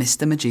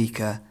 Mr.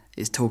 Magica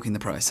is talking the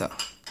price up.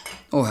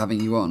 Or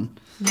having you on.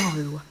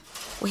 No.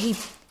 Well, he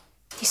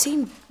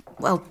seemed,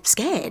 well,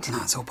 scared.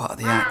 That's all part of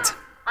the act.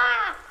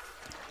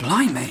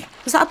 Blimey.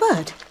 Was that a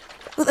bird?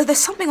 Well, there's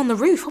something on the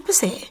roof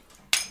opposite.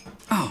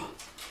 Oh.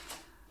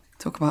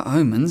 Talk about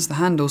omens, the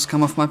handle's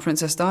come off my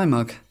Princess Di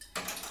mug.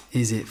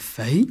 Is it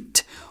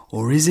fate,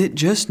 or is it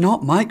just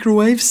not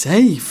microwave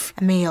safe?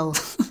 Emil.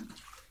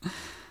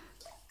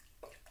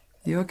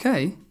 You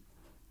okay?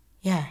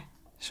 Yeah.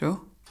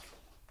 Sure?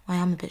 I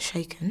am a bit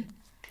shaken.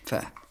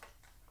 Fair.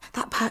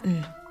 That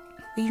pattern,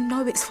 well, you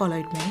know it's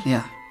followed me.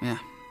 Yeah.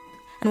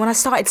 And when I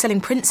started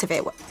selling prints of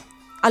it,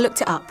 I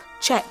looked it up,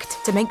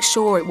 checked to make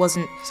sure it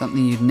wasn't...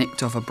 Something you'd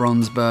nicked off a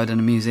bronze bird in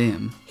a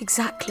museum.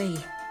 Exactly.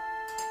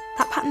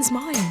 That pattern's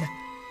mine.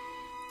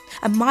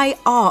 And my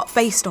art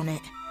based on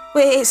it.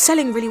 Well, it's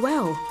selling really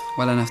well.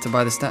 Well enough to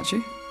buy the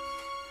statue?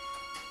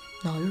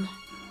 No. Well,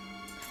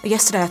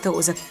 yesterday I thought it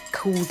was a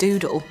cool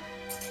doodle.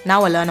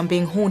 Now I learn I'm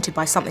being haunted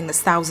by something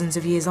that's thousands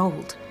of years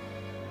old.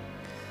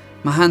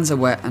 My hands are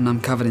wet and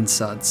I'm covered in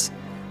suds.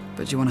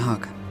 But do you want a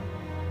hug?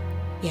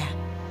 Yeah.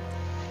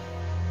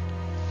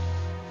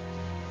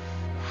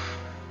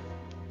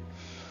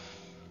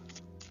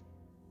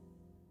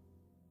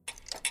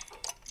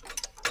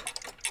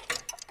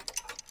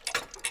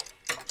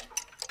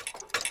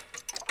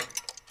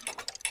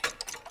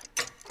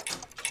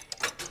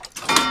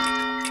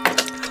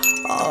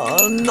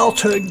 Oh,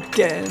 not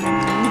again.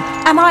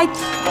 Am I...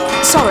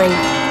 Sorry.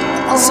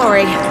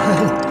 Sorry.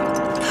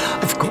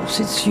 Of course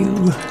it's you.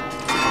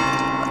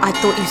 I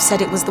thought you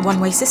said it was the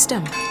one-way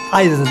system.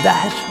 Either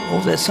that,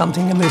 or there's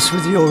something amiss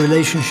with your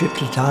relationship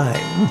to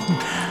time.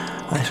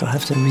 I shall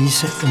have to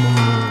reset them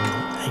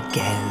all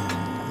again.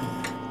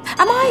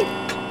 Am I...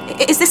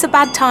 Is this a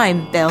bad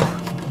time, Bill?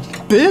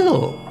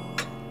 Bill?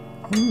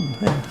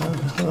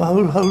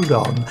 Hold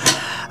on.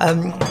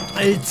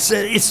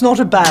 It's not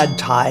a bad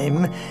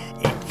time.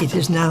 It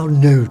is now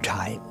no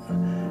time.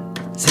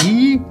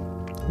 See?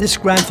 This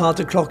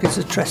grandfather clock is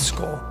a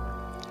Trescor.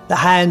 The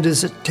hand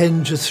is at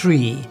 10 to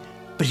 3,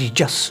 but he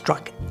just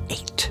struck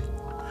 8.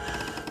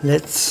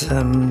 Let's go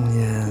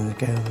around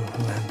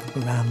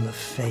the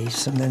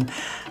face and then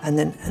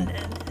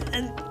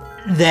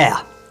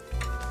there.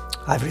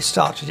 I've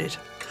restarted it.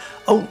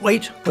 Oh,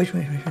 wait.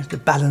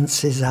 The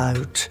balance is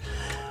out.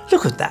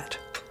 Look at that.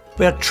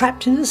 We are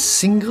trapped in a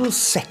single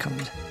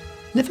second,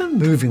 never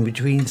moving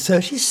between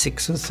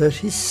 36 and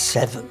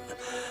 37.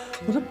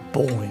 What a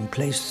boring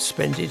place to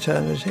spend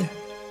eternity.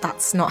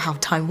 That's not how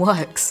time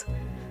works.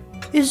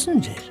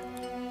 Isn't it?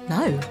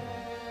 No.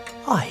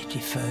 I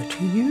defer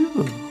to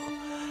you.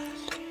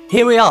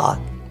 Here we are,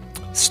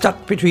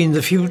 stuck between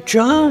the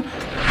future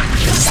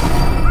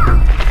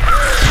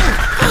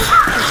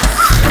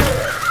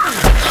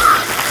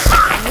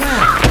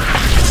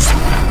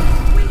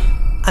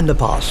and the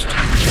past.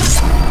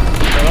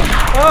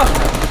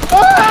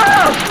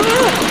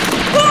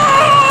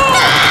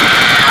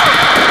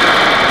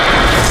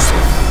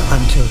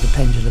 Until the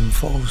pendulum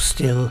falls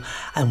still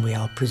and we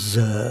are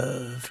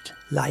preserved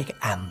like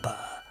amber.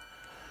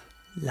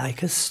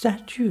 Like a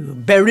statue,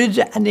 buried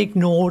and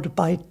ignored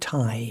by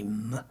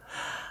time.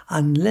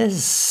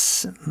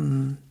 Unless...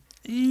 a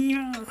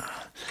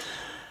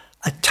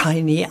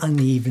tiny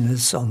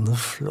unevenness on the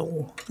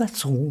floor,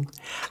 that's all.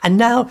 And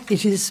now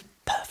it is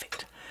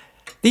perfect.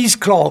 These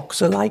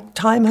clocks are like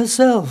time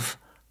herself.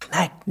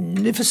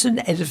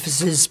 Magnificent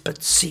edifices,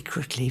 but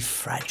secretly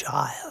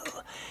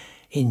fragile.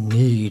 In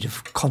need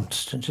of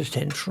constant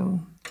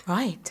attention.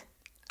 Right.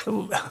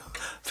 Oh,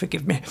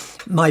 forgive me.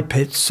 My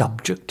pet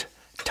subject.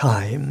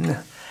 Time.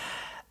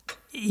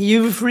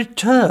 You've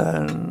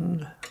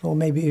returned, or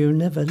maybe you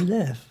never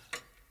left.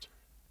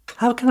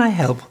 How can I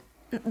help?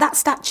 That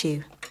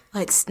statue,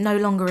 it's no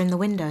longer in the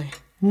window.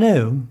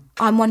 No.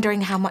 I'm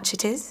wondering how much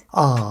it is.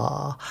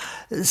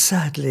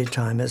 Sadly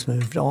time has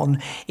moved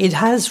on. It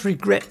has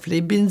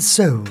regretfully been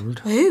sold.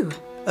 Who?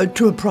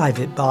 To a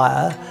private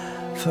buyer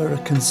for a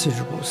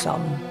considerable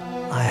sum.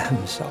 I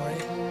am sorry.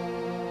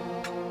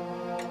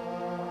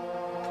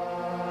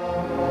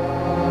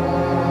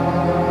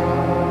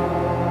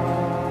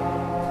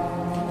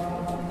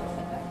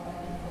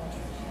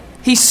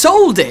 He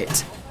sold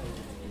it!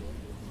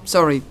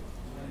 Sorry.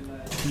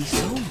 He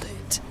sold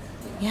it?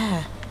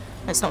 Yeah.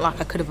 It's not like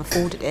I could have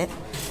afforded it.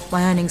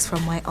 My earnings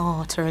from my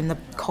art are in the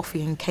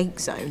coffee and cake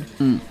zone.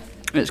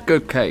 It's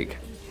good cake.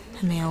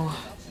 Emil,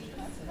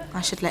 I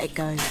should let it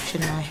go,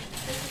 shouldn't I?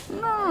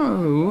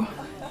 No.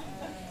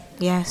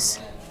 Yes.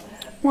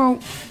 Well,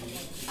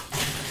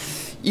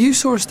 you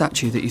saw a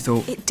statue that you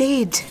thought... It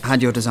did.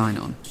 ...had your design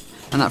on,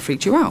 and that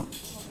freaked you out.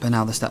 But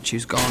now the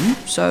statue's gone,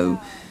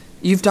 so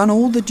you've done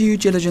all the due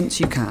diligence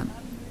you can.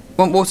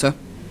 Want water?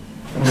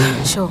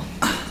 Sure.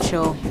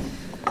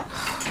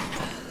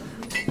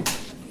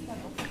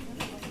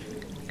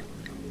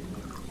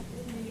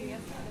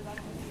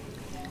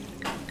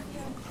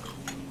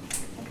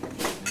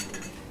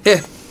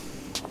 Here.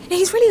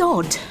 He's really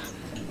odd.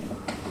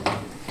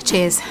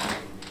 Cheers.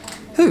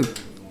 Who?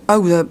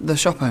 Oh, the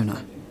shop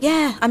owner.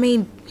 Yeah, I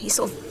mean, he's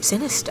sort of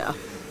sinister.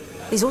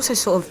 He's also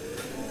sort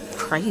of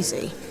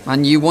crazy.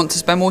 And you want to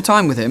spend more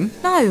time with him?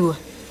 No.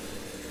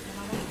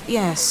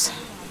 Yes.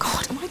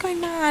 God, am I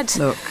going mad?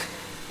 Look.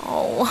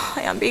 Oh,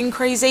 I am being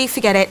crazy.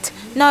 Forget it.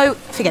 No,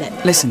 forget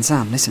it. Listen,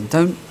 Sam, listen.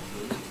 Don't.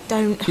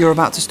 Don't. You're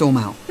about to storm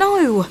out.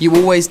 No. You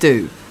always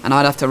do. And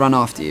I'd have to run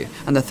after you.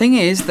 And the thing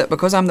is that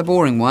because I'm the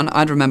boring one,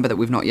 I'd remember that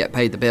we've not yet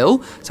paid the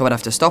bill, so I'd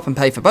have to stop and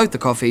pay for both the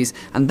coffees,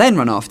 and then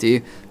run after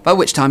you, by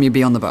which time you'd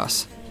be on the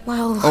bus.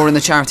 Well... Or in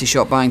the charity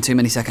shop buying too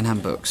many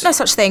second-hand books. No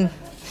such thing.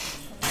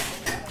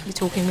 You're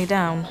talking me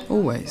down.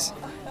 Always.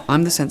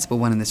 I'm the sensible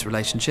one in this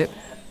relationship.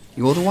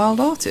 You're the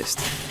wild artist.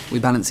 We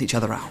balance each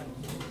other out.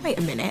 Wait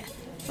a minute.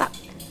 That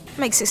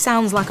makes it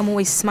sound like I'm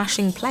always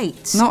smashing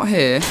plates. Not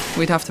here.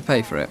 We'd have to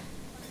pay for it.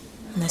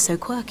 And they're so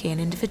quirky and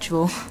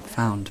individual.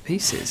 Found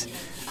pieces.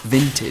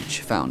 Vintage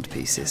found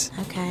pieces.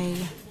 Okay.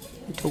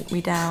 You talk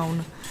me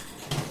down.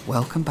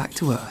 Welcome back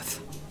to Earth.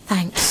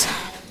 Thanks.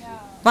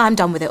 Well, I'm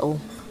done with it all.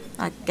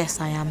 I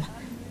guess I am.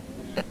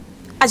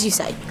 As you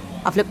say,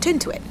 I've looked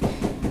into it.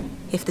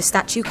 If the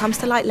statue comes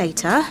to light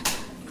later,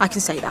 I can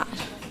say that.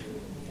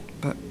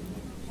 But...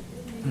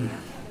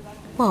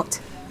 What?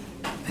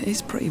 It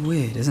is pretty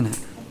weird, isn't it?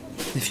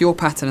 If your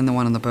pattern and the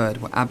one on the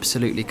bird were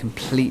absolutely,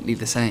 completely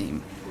the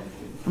same.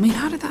 I mean,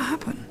 how did that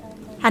happen?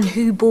 And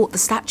who bought the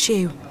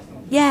statue?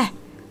 Yeah.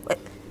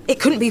 It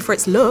couldn't be for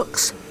its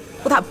looks.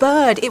 Well, that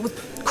bird, it was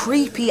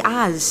creepy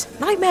as.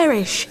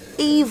 Nightmarish.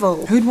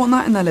 Evil. Who'd want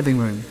that in their living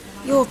room?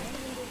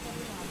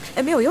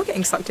 Emil, you're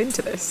getting sucked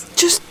into this.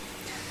 Just...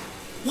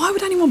 why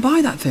would anyone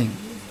buy that thing?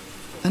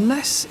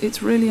 Unless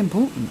it's really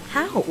important.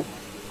 How?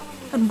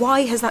 And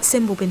why has that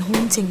symbol been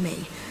haunting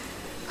me?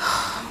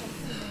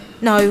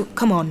 No,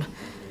 come on.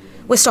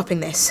 We're stopping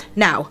this.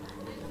 Now.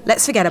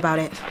 Let's forget about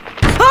it.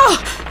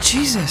 Ah!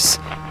 Jesus.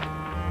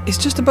 It's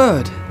just a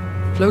bird.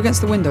 Flew against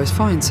the window. It's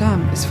fine,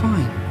 Sam. It's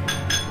fine.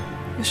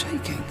 You're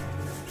shaking.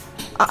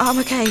 I'm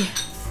okay.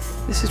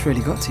 This has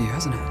really got to you,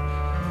 hasn't it?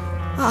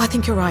 I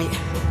think you're right.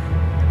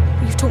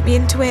 You've talked me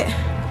into it.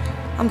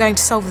 I'm going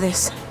to solve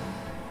this.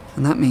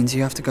 And that means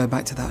you have to go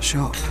back to that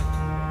shop.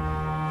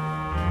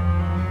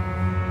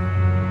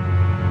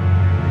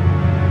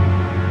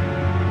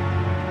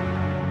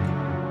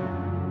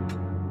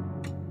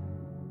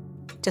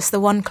 Just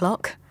the one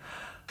clock?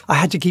 I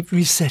had to keep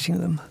resetting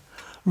them.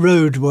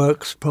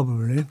 Roadworks,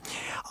 probably.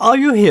 Are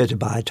you here to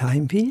buy a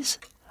timepiece?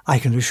 I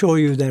can assure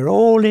you they're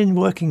all in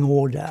working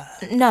order.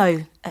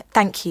 No,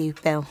 thank you,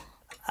 Bill.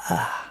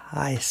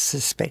 I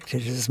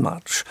suspected as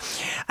much.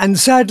 And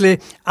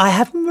sadly, I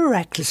have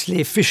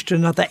miraculously fished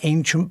another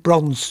ancient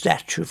bronze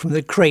statue from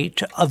the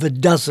crate of a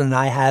dozen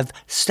I have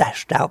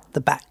stashed out the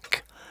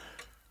back.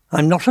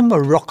 I'm not a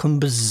Moroccan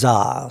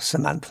bazaar,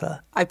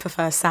 Samantha. I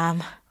prefer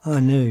Sam. I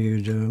know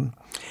you do.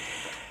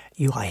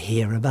 You are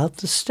here about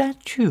the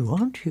statue,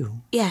 aren't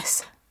you?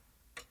 Yes.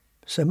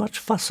 So much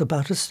fuss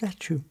about a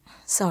statue.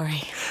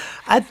 Sorry.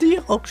 At the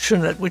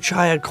auction at which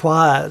I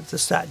acquired the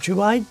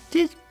statue, I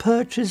did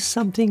purchase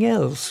something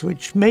else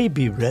which may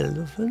be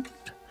relevant.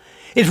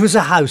 It was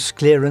a house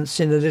clearance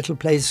in a little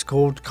place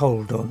called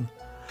Coldon.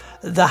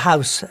 The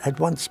house had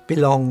once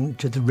belonged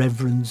to the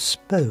Reverend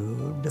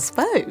Spode.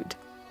 Spode?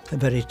 A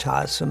very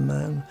tiresome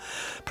man.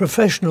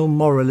 Professional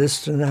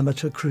moralist and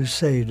amateur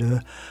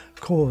crusader.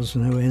 Caused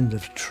no end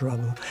of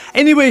trouble.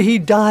 Anyway, he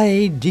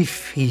died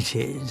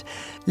defeated.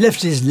 Left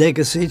his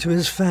legacy to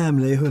his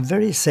family, who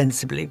very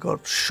sensibly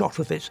got shot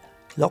of it.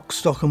 Lock,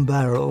 stock and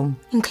barrel.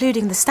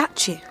 Including the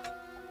statue?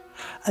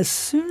 As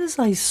soon as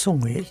I saw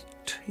it,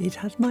 it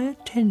had my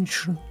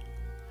attention.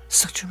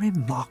 Such a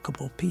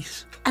remarkable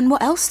piece. And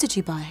what else did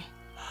you buy?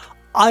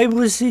 I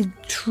was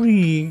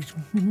intrigued,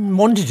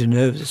 wanted to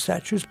know the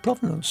statue's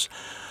provenance.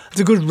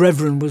 The good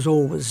Reverend was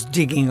always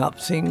digging up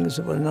things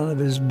that were none of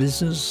his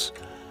business.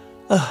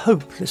 A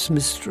hopeless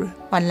mystery.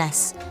 One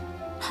less.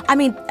 I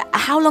mean,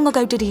 how long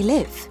ago did he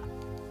live?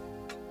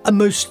 A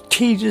most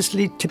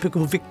tediously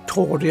typical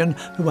Victorian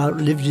who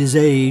outlived his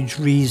age,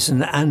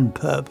 reason and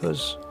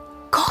purpose.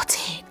 Got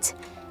it.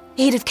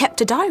 He'd have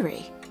kept a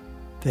diary.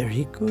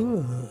 Very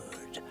good.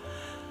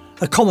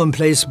 A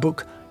commonplace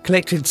book,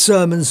 collected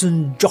sermons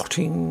and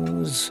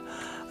jottings.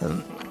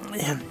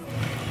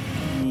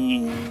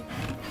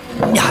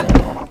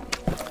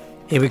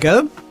 Here we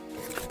go.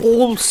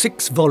 All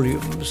 6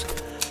 volumes.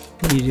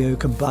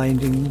 Mediocre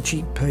binding,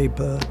 cheap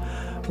paper,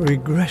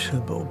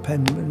 regrettable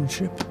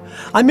penmanship.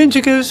 I meant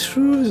to go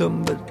through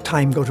them, but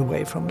time got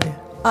away from me.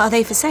 Are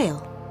they for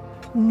sale?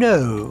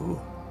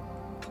 No.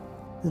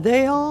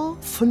 They are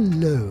for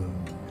loan.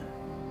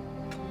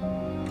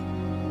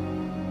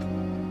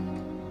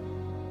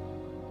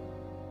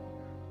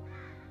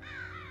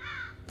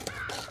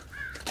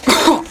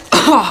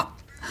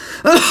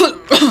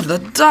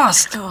 The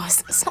dust! Oh,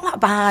 it's not that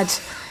bad.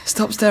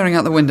 Stop staring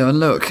out the window and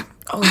look.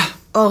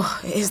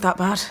 Oh, it is that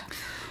bad.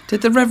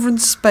 Did the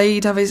Reverend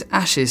Spade have his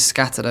ashes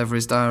scattered over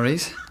his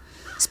diaries?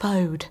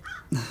 Spode.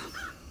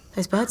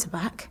 Those birds are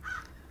back.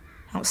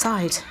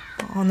 Outside,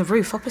 on the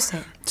roof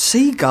opposite.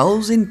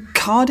 Seagulls in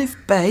Cardiff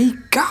Bay?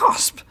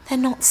 Gasp! They're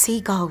not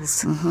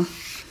seagulls. I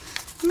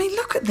mean,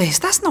 look at this.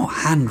 That's not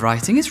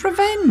handwriting, it's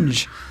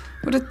revenge.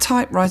 Would a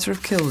typewriter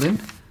have killed him?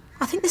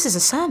 I think this is a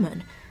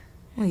sermon.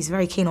 Well, he's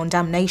very keen on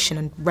damnation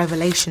and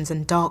revelations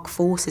and dark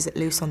forces at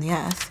loose on the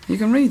earth. You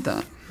can read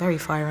that. Very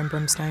fire and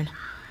brimstone.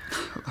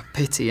 A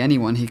pity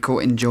anyone he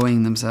caught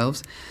enjoying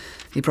themselves.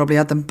 He probably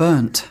had them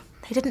burnt.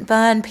 They didn't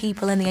burn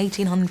people in the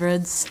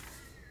 1800s.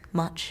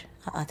 Much,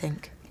 I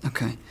think.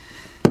 OK.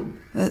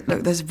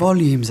 Look, there's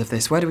volumes of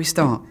this. Where do we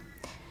start?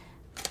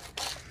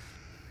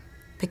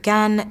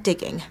 Began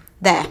digging.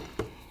 There.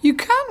 You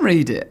can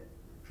read it.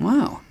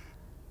 Wow.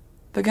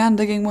 Began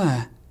digging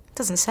where?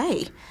 Doesn't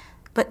say.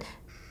 But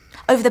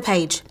over the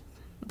page.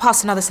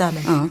 Past another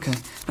sermon. Oh, OK.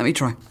 Let me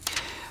try.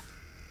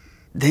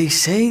 They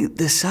say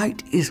the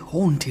site is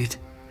haunted,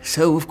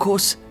 so of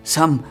course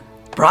some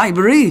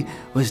bribery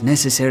was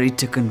necessary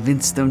to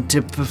convince them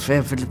to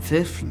persevere.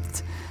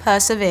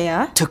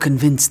 To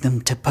convince them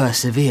to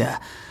persevere.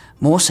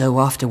 More so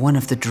after one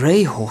of the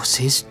dray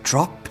horses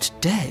dropped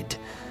dead.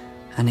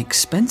 An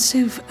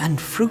expensive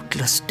and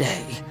fruitless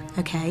day.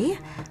 OK.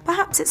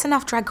 Perhaps it's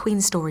enough drag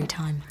queen story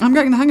time. I'm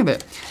getting the hang of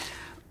it.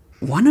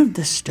 One of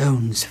the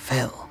stones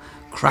fell,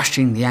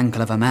 crushing the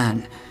ankle of a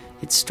man.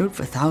 It stood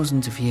for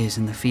thousands of years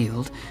in the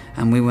field,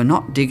 and we were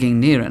not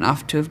digging near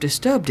enough to have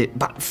disturbed it,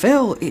 but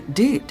fell it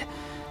did.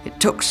 It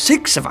took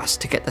 6 of us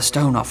to get the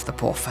stone off the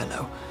poor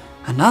fellow.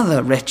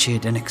 Another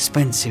wretched and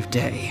expensive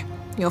day.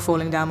 You're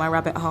falling down my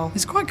rabbit hole.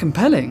 It's quite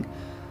compelling.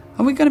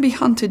 Are we going to be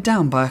hunted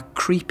down by a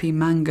creepy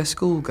manga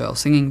schoolgirl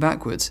singing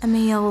backwards?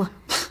 Emil,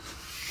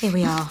 here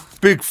we are.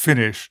 Big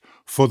Finish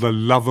for the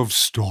love of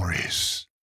stories.